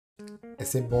É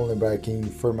sempre bom lembrar que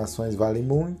informações valem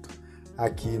muito.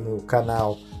 Aqui no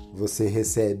canal você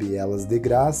recebe elas de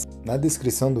graça. Na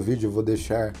descrição do vídeo eu vou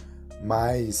deixar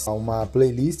mais uma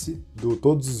playlist de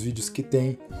todos os vídeos que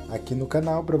tem aqui no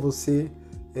canal para você,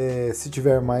 se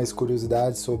tiver mais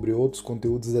curiosidade sobre outros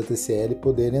conteúdos da TCL,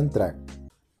 poder entrar.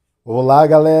 Olá,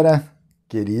 galera,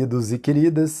 queridos e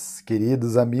queridas,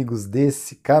 queridos amigos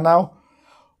desse canal.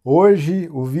 Hoje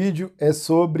o vídeo é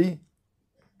sobre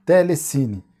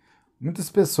telecine. Muitas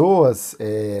pessoas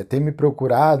têm me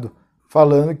procurado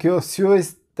falando que se o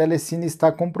telecine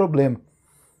está com problema.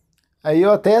 Aí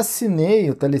eu até assinei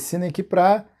o telecine aqui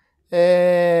para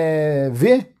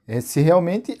ver se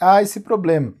realmente há esse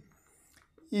problema.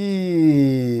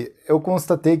 E eu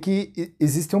constatei que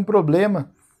existe um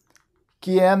problema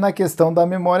que é na questão da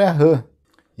memória RAM.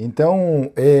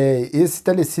 Então, esse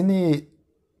telecine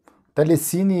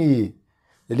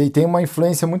ele tem uma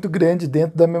influência muito grande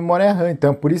dentro da memória RAM,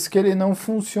 então por isso que ele não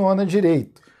funciona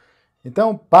direito.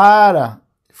 Então, para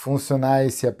funcionar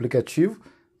esse aplicativo,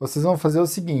 vocês vão fazer o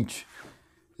seguinte,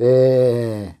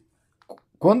 eu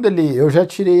já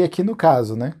tirei aqui no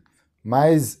caso, né?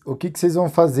 Mas o que vocês vão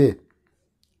fazer?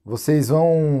 Vocês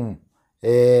vão,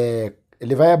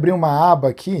 ele vai abrir uma aba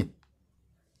aqui,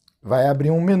 vai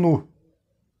abrir um menu.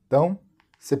 Então,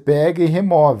 você pega e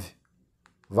remove.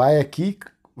 Vai aqui,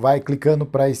 vai clicando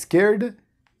para a esquerda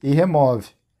e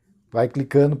remove. Vai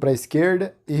clicando para a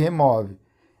esquerda e remove.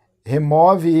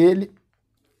 Remove ele,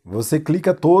 você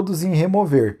clica todos em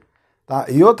remover. Tá?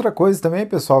 E outra coisa também,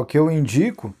 pessoal, que eu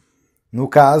indico, no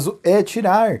caso, é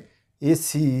tirar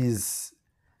esses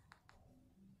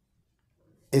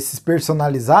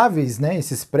personalizáveis, né?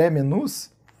 Esses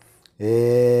pré-menus,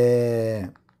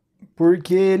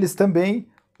 porque eles também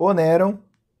oneram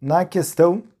na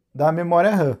questão da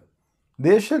memória RAM.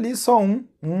 Deixa ali só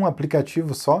um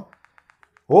aplicativo só,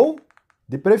 ou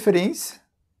de preferência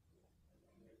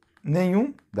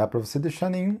nenhum, dá para você deixar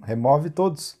nenhum, remove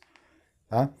todos,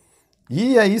 tá?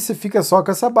 E aí você fica só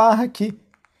com essa barra aqui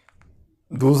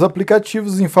dos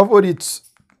aplicativos em favoritos,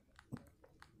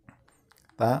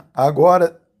 tá?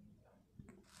 Agora,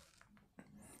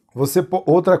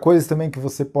 outra coisa também que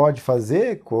você pode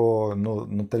fazer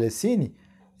no telecine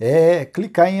é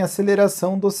clicar em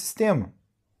aceleração do sistema.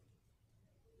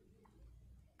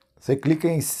 Você clica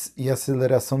em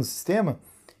aceleração do sistema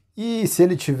e se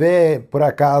ele tiver, por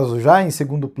acaso, já em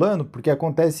segundo plano, porque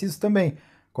acontece isso também,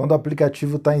 quando o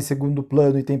aplicativo está em segundo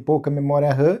plano e tem pouca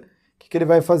memória RAM, o que ele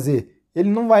vai fazer? Ele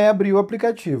não vai abrir o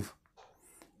aplicativo.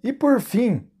 E por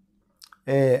fim,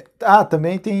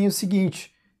 também tem o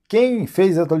seguinte, quem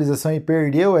fez a atualização e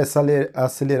perdeu essa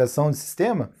aceleração de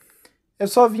sistema, é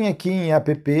só vir aqui em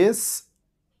apps,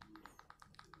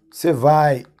 você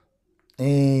vai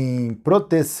em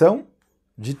proteção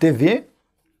de TV,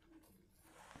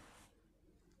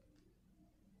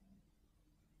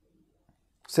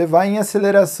 você vai em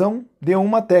aceleração de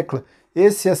uma tecla.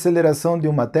 Esse aceleração de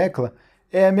uma tecla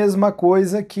é a mesma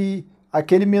coisa que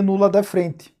aquele menu lá da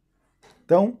frente.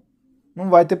 Então, não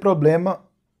vai ter problema,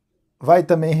 vai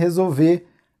também resolver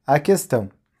a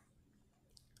questão.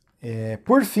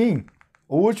 Por fim,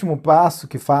 o último passo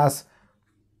que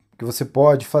você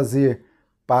pode fazer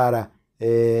para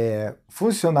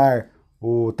funcionar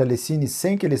o telecine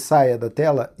sem que ele saia da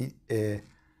tela,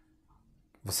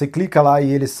 você clica lá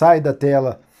e ele sai da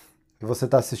tela que você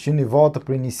está assistindo e volta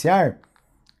para o iniciar,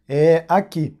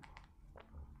 aqui.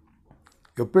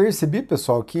 Eu percebi,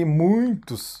 pessoal, que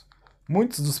muitos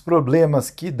dos problemas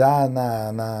que dá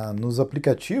nos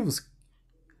aplicativos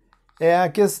é a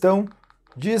questão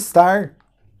de estar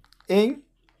em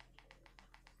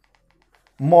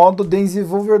modo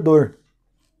desenvolvedor,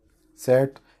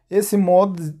 certo? Esse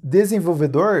modo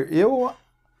desenvolvedor,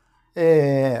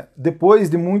 depois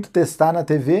de muito testar na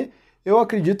TV, eu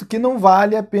acredito que não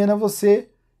vale a pena você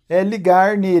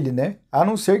ligar nele, né? A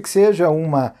não ser que seja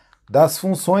uma das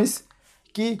funções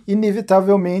que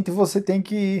inevitavelmente você tem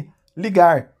que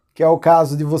ligar, que é o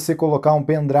caso de você colocar um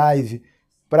pendrive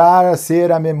para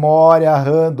ser a memória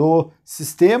RAM do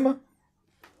sistema.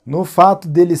 No fato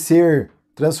dele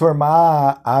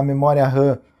transformar a memória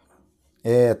RAM,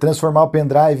 transformar o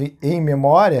pendrive em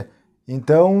memória,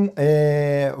 então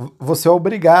você é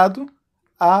obrigado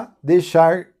a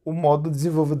deixar o modo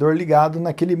desenvolvedor ligado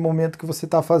naquele momento que você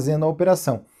está fazendo a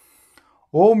operação.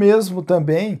 Ou mesmo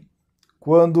também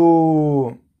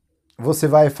quando você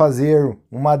vai fazer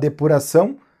uma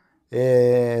depuração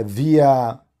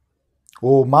via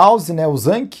o mouse, né, o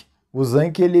Zank,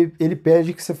 ele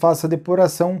pede que você faça a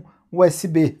depuração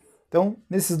USB. Então,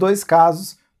 nesses dois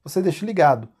casos, você deixa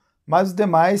ligado. Mas os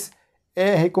demais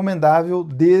é recomendável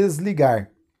desligar.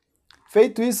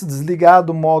 Feito isso,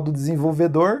 desligado o modo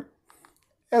desenvolvedor,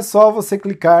 é só você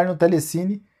clicar no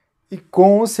telecine e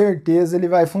com certeza ele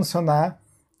vai funcionar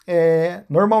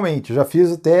normalmente. Eu já fiz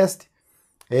o teste,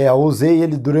 eu usei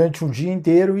ele durante um dia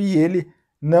inteiro e ele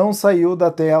não saiu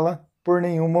da tela por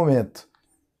nenhum momento.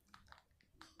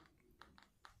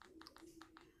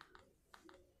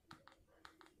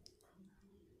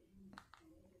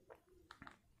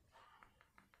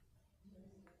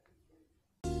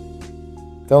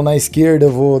 Então na esquerda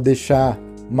eu vou deixar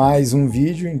mais um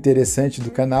vídeo interessante do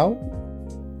canal.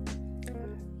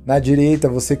 Na direita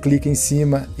você clica em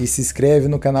cima e se inscreve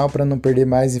no canal para não perder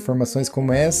mais informações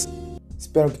como essa.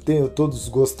 Espero que tenham todos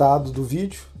gostado do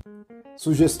vídeo.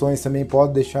 Sugestões também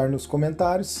pode deixar nos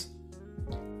comentários.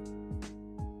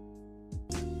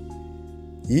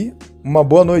 E uma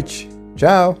boa noite.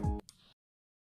 Tchau!